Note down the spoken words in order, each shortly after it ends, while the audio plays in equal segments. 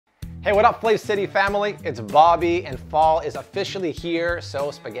Hey, what up, Flav City family? It's Bobby, and fall is officially here,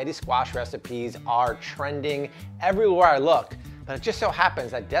 so spaghetti squash recipes are trending everywhere I look. But it just so happens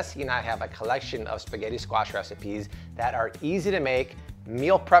that Desi and I have a collection of spaghetti squash recipes that are easy to make,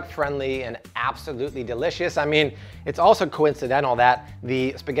 meal prep friendly, and absolutely delicious. I mean, it's also coincidental that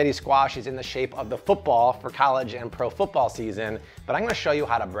the spaghetti squash is in the shape of the football for college and pro football season, but I'm gonna show you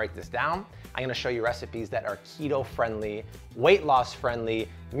how to break this down. I'm gonna show you recipes that are keto friendly, weight loss friendly,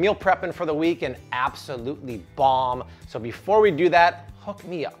 meal prepping for the week, and absolutely bomb. So before we do that, hook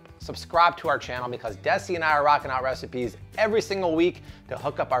me up. Subscribe to our channel because Desi and I are rocking out recipes every single week to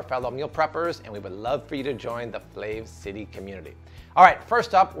hook up our fellow meal preppers, and we would love for you to join the Flav City community. All right,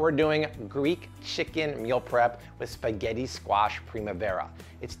 first up, we're doing Greek chicken meal prep with spaghetti squash primavera.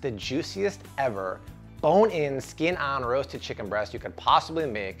 It's the juiciest ever bone-in, skin-on roasted chicken breast you could possibly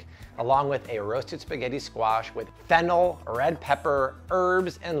make, along with a roasted spaghetti squash with fennel, red pepper,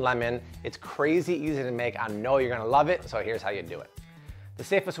 herbs, and lemon. It's crazy easy to make. I know you're gonna love it, so here's how you do it. The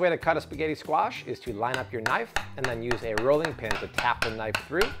safest way to cut a spaghetti squash is to line up your knife and then use a rolling pin to tap the knife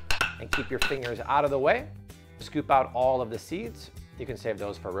through and keep your fingers out of the way. Scoop out all of the seeds. You can save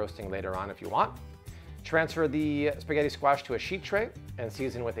those for roasting later on if you want. Transfer the spaghetti squash to a sheet tray and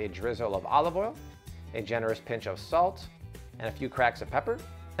season with a drizzle of olive oil, a generous pinch of salt, and a few cracks of pepper,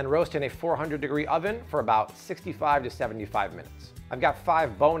 and roast in a 400-degree oven for about 65 to 75 minutes. I've got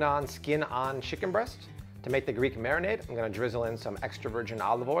 5 bone-on, skin-on chicken breasts. To make the Greek marinade, I'm gonna drizzle in some extra virgin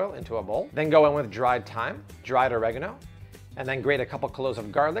olive oil into a bowl, then go in with dried thyme, dried oregano, and then grate a couple cloves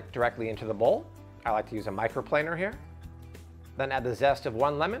of garlic directly into the bowl. I like to use a microplaner here. Then add the zest of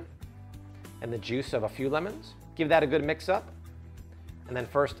 1 lemon and the juice of a few lemons. Give that a good mix up. And then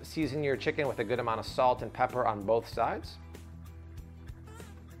first season your chicken with a good amount of salt and pepper on both sides.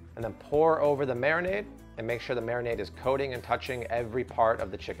 And then pour over the marinade and make sure the marinade is coating and touching every part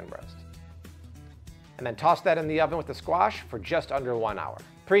of the chicken breast. And then toss that in the oven with the squash for just under 1 hour.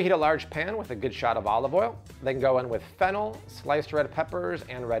 Preheat a large pan with a good shot of olive oil. Then go in with fennel, sliced red peppers,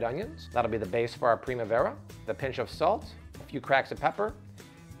 and red onions. That'll be the base for our primavera. The pinch of salt, a few cracks of pepper,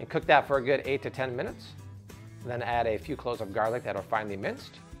 and cook that for a good 8 to 10 minutes. Then add a few cloves of garlic that are finely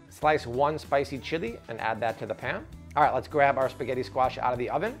minced. Slice 1 spicy chili and add that to the pan. All right, let's grab our spaghetti squash out of the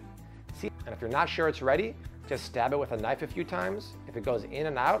oven. See, and if you're not sure it's ready, just stab it with a knife a few times. If it goes in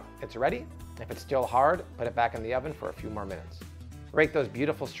and out, it's ready. If it's still hard, put it back in the oven for a few more minutes. Rake those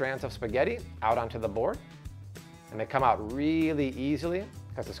beautiful strands of spaghetti out onto the board, and they come out really easily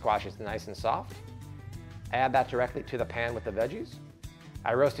because the squash is nice and soft. Add that directly to the pan with the veggies.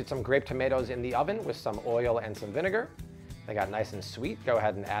 I roasted some grape tomatoes in the oven with some oil and some vinegar. They got nice and sweet. Go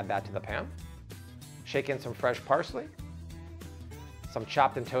ahead and add that to the pan. Shake in some fresh parsley, some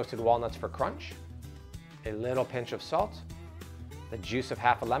chopped and toasted walnuts for crunch, a little pinch of salt, the juice of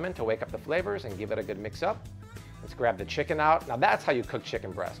half a lemon to wake up the flavors and give it a good mix up. Let's grab the chicken out. Now that's how you cook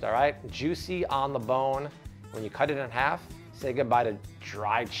chicken breast, all right? Juicy on the bone. When you cut it in half, say goodbye to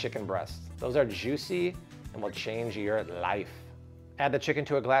dried chicken breasts. Those are juicy and will change your life. Add the chicken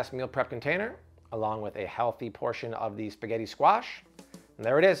to a glass meal prep container, along with a healthy portion of the spaghetti squash. And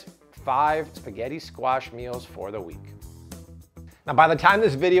there it is, 5 spaghetti squash meals for the week. Now, by the time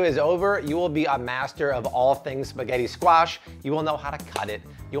this video is over, you will be a master of all things spaghetti squash. You will know how to cut it.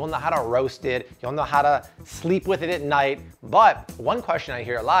 You will know how to roast it. You'll know how to sleep with it at night. But one question I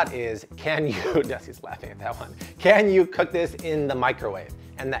hear a lot is, can you, Desi's laughing at that one, can you cook this in the microwave?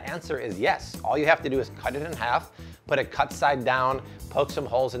 And the answer is yes. All you have to do is cut it in half, put it cut side down, poke some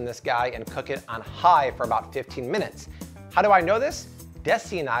holes in this guy, and cook it on high for about 15 minutes. How do I know this?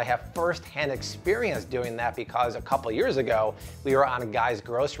 Desi and I have first-hand experience doing that because a couple years ago, we were on Guy's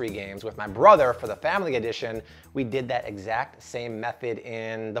Grocery Games with my brother for the family edition. We did that exact same method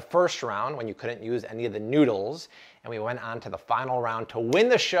in the first round when you couldn't use any of the noodles. And we went on to the final round to win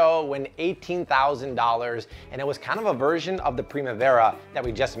the show, win $18,000. And it was kind of a version of the primavera that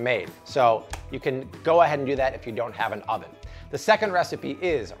we just made. So you can go ahead and do that if you don't have an oven. The second recipe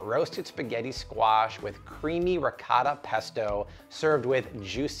is roasted spaghetti squash with creamy ricotta pesto served with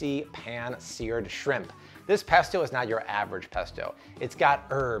juicy pan-seared shrimp. This pesto is not your average pesto. It's got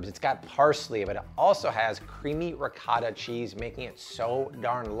herbs, it's got parsley, but it also has creamy ricotta cheese, making it so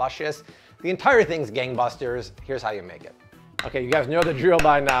darn luscious. The entire thing's gangbusters. Here's how you make it. Okay, you guys know the drill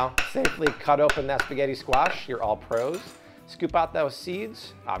by now. Safely cut open that spaghetti squash. You're all pros. Scoop out those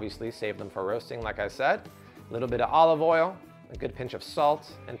seeds. Obviously, save them for roasting, like I said. A little bit of olive oil, a good pinch of salt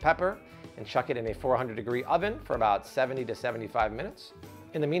and pepper, and chuck it in a 400-degree oven for about 70 to 75 minutes.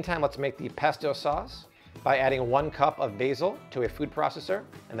 In the meantime, let's make the pesto sauce by adding 1 cup of basil to a food processor,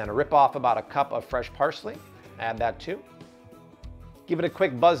 and then rip off about a cup of fresh parsley. Add that too. Give it a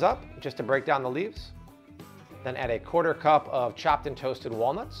quick buzz up just to break down the leaves. Then add a 1/4 cup of chopped and toasted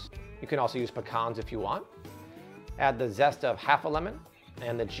walnuts. You can also use pecans if you want. Add the zest of half a lemon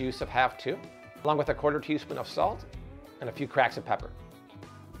and the juice of half two, along with a 1/4 teaspoon of salt and a few cracks of pepper.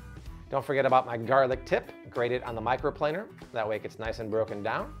 Don't forget about my garlic tip. Grate it on the microplaner. That way it gets nice and broken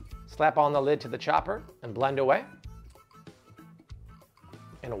down. Slap on the lid to the chopper and blend away.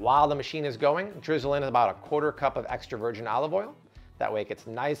 And while the machine is going, drizzle in about a 1/4 cup of extra virgin olive oil. That way it gets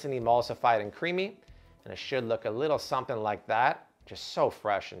nice and emulsified and creamy, and it should look a little something like that. Just so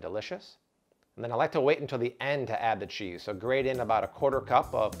fresh and delicious. And then I like to wait until the end to add the cheese. So grate in about a 1/4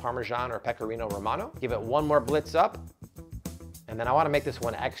 cup of Parmesan or Pecorino Romano. Give it one more blitz up. And then I want to make this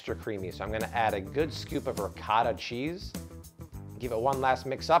one extra creamy. So I'm going to add a good scoop of ricotta cheese. Give it one last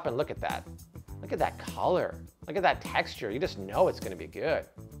mix up, and look at that. Look at that color. Look at that texture. You just know it's going to be good.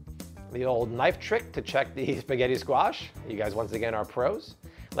 The old knife trick to check the spaghetti squash. You guys once again are pros.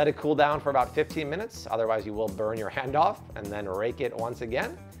 Let it cool down for about 15 minutes, otherwise you will burn your hand off, and then rake it once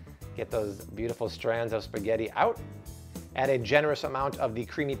again. Get those beautiful strands of spaghetti out. Add a generous amount of the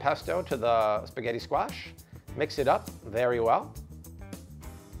creamy pesto to the spaghetti squash. Mix it up very well.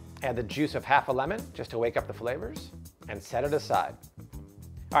 Add the juice of half a lemon just to wake up the flavors, and set it aside.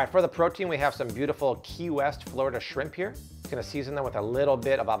 All right, for the protein, we have some beautiful Key West, Florida shrimp here. Gonna season them with a little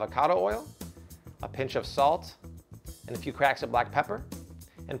bit of avocado oil, a pinch of salt, and a few cracks of black pepper,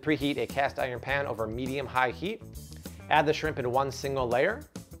 and preheat a cast iron pan over medium-high heat. Add the shrimp in one single layer.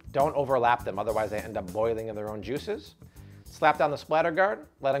 Don't overlap them, otherwise they end up boiling in their own juices. Slap down the splatter guard,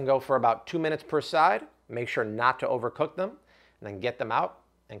 let them go for about 2 minutes per side. Make sure not to overcook them, and then get them out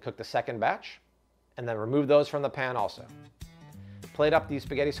and cook the second batch, and then remove those from the pan also. Plate up the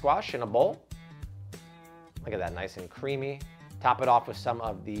spaghetti squash in a bowl. Look at that, nice and creamy. Top it off with some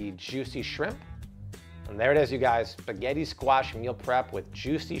of the juicy shrimp. And there it is, you guys, spaghetti squash meal prep with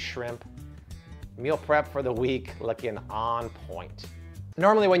juicy shrimp. Meal prep for the week, looking on point.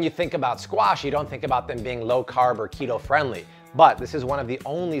 Normally when you think about squash, you don't think about them being low carb or keto friendly. But this is one of the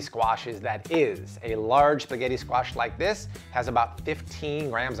only squashes that is. A large spaghetti squash like this has about 15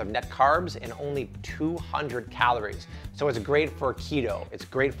 grams of net carbs and only 200 calories. So it's great for keto, it's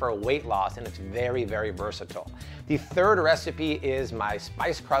great for weight loss, and it's very, very versatile. The third recipe is my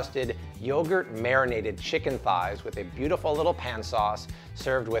spice-crusted, yogurt-marinated chicken thighs with a beautiful little pan sauce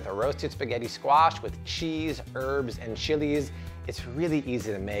served with a roasted spaghetti squash with cheese, herbs, and chilies. It's really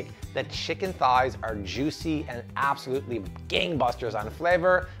easy to make. The chicken thighs are juicy and absolutely gangbusters on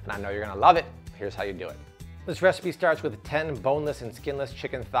flavor, and I know you're gonna love it. Here's how you do it. This recipe starts with 10 boneless and skinless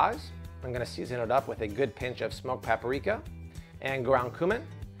chicken thighs. I'm gonna season it up with a good pinch of smoked paprika and ground cumin.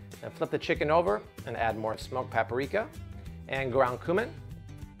 And flip the chicken over and add more smoked paprika and ground cumin.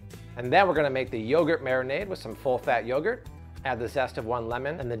 And then we're gonna make the yogurt marinade with some full-fat yogurt. Add the zest of 1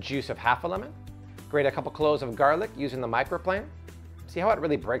 lemon and the juice of half a lemon. Grate a couple cloves of garlic using the microplane. See how it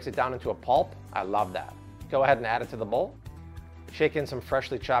really breaks it down into a pulp? I love that. Go ahead and add it to the bowl. Shake in some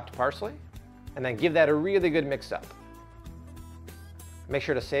freshly chopped parsley, and then give that a really good mix up. Make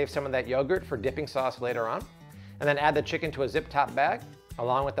sure to save some of that yogurt for dipping sauce later on, and then add the chicken to a zip top bag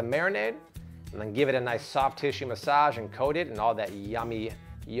along with the marinade, and then give it a nice soft tissue massage and coat it in all that yummy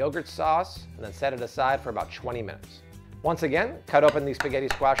yogurt sauce, and then set it aside for about 20 minutes. Once again, cut open the spaghetti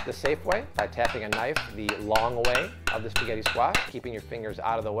squash the safe way by tapping a knife the long way of the spaghetti squash, keeping your fingers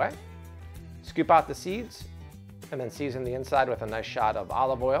out of the way. Scoop out the seeds, and then season the inside with a nice shot of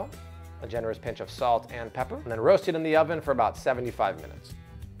olive oil, a generous pinch of salt and pepper, and then roast it in the oven for about 75 minutes.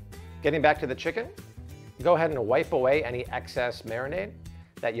 Getting back to the chicken, go ahead and wipe away any excess marinade.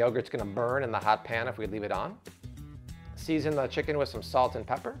 That yogurt's gonna burn in the hot pan if we leave it on. Season the chicken with some salt and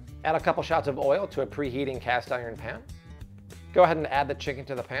pepper. Add a couple shots of oil to a preheating cast iron pan. Go ahead and add the chicken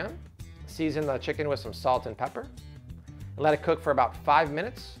to the pan. Season the chicken with some salt and pepper. Let it cook for about 5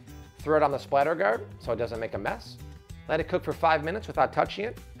 minutes. Throw it on the splatter guard so it doesn't make a mess. Let it cook for 5 minutes without touching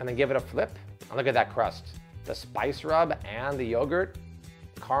it, and then give it a flip. And look at that crust. The spice rub and the yogurt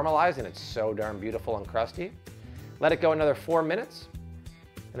caramelized, and it's so darn beautiful and crusty. Let it go another 4 minutes,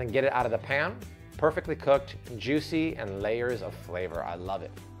 and then get it out of the pan. Perfectly cooked, juicy, and layers of flavor. I love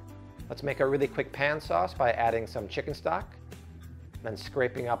it. Let's make a really quick pan sauce by adding some chicken stock, then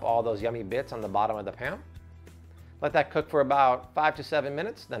scraping up all those yummy bits on the bottom of the pan. Let that cook for about 5 to 7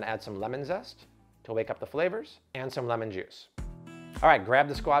 minutes, then add some lemon zest to wake up the flavors and some lemon juice. All right, grab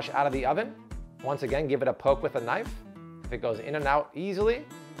the squash out of the oven. Once again, give it a poke with a knife. If it goes in and out easily,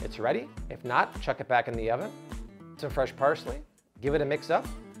 it's ready. If not, chuck it back in the oven. Some fresh parsley, give it a mix up,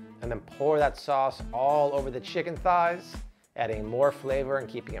 and then pour that sauce all over the chicken thighs, adding more flavor and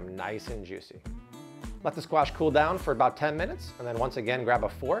keeping them nice and juicy. Let the squash cool down for about 10 minutes, and then once again grab a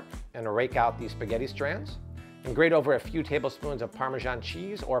fork and rake out these spaghetti strands. And grate over a few tablespoons of Parmesan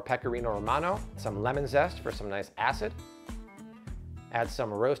cheese or Pecorino Romano, some lemon zest for some nice acid. Add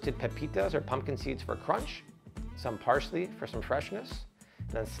some roasted pepitas or pumpkin seeds for crunch, some parsley for some freshness,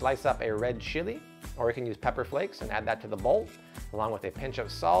 and then slice up a red chili, or you can use pepper flakes and add that to the bowl, along with a pinch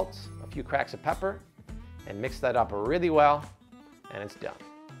of salt, a few cracks of pepper, and mix that up really well, and it's done.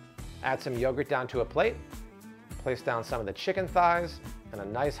 Add some yogurt down to a plate, place down some of the chicken thighs, and a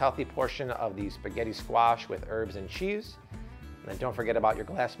nice healthy portion of the spaghetti squash with herbs and cheese. And then don't forget about your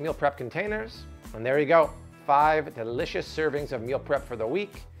glass meal prep containers. And there you go, 5 delicious servings of meal prep for the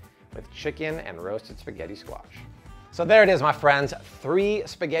week with chicken and roasted spaghetti squash. So there it is, my friends, 3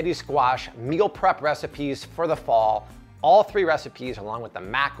 spaghetti squash meal prep recipes for the fall. All 3 recipes, along with the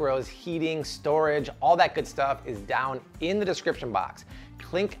macros, heating, storage, all that good stuff is down in the description box.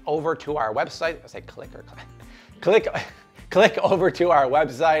 Click over to our website. I say click over to our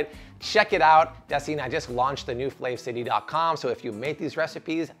website. Check it out. Desi and I just launched the new flavcity.com. So if you make these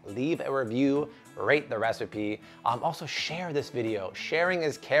recipes, leave a review, rate the recipe. Also share this video. Sharing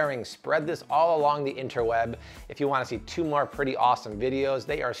is caring. Spread this all along the interweb. If you want to see 2 more pretty awesome videos,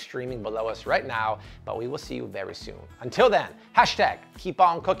 they are streaming below us right now, but we will see you very soon. Until then, #keep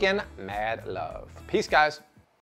on cooking, mad love. Peace, guys.